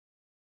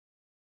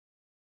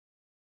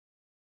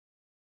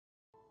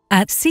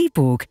At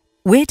Seaborg,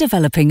 we're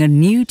developing a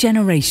new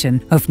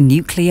generation of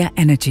nuclear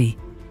energy.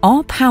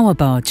 Our power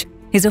barge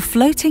is a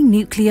floating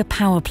nuclear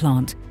power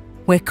plant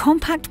where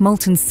compact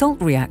molten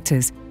salt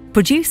reactors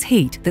produce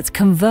heat that's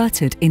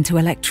converted into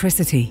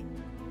electricity.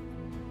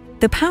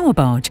 The power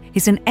barge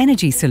is an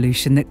energy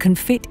solution that can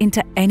fit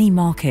into any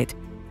market,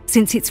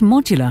 since it's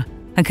modular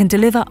and can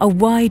deliver a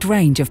wide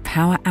range of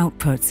power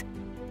outputs.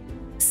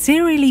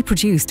 Serially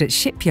produced at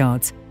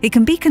shipyards, it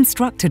can be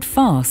constructed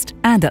fast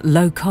and at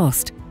low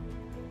cost.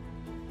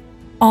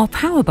 Our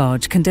power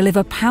barge can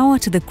deliver power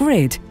to the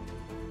grid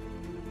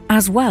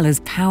as well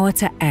as power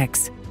to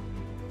X.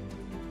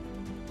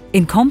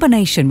 In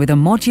combination with a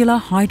modular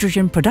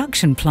hydrogen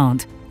production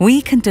plant,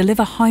 we can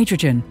deliver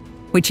hydrogen,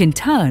 which in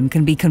turn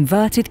can be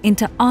converted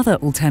into other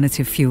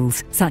alternative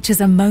fuels such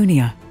as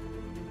ammonia.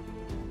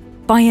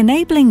 By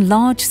enabling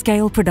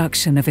large-scale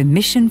production of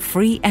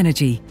emission-free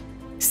energy,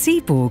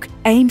 Seaborg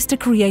aims to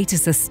create a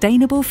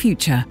sustainable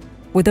future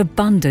with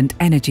abundant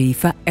energy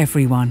for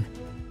everyone.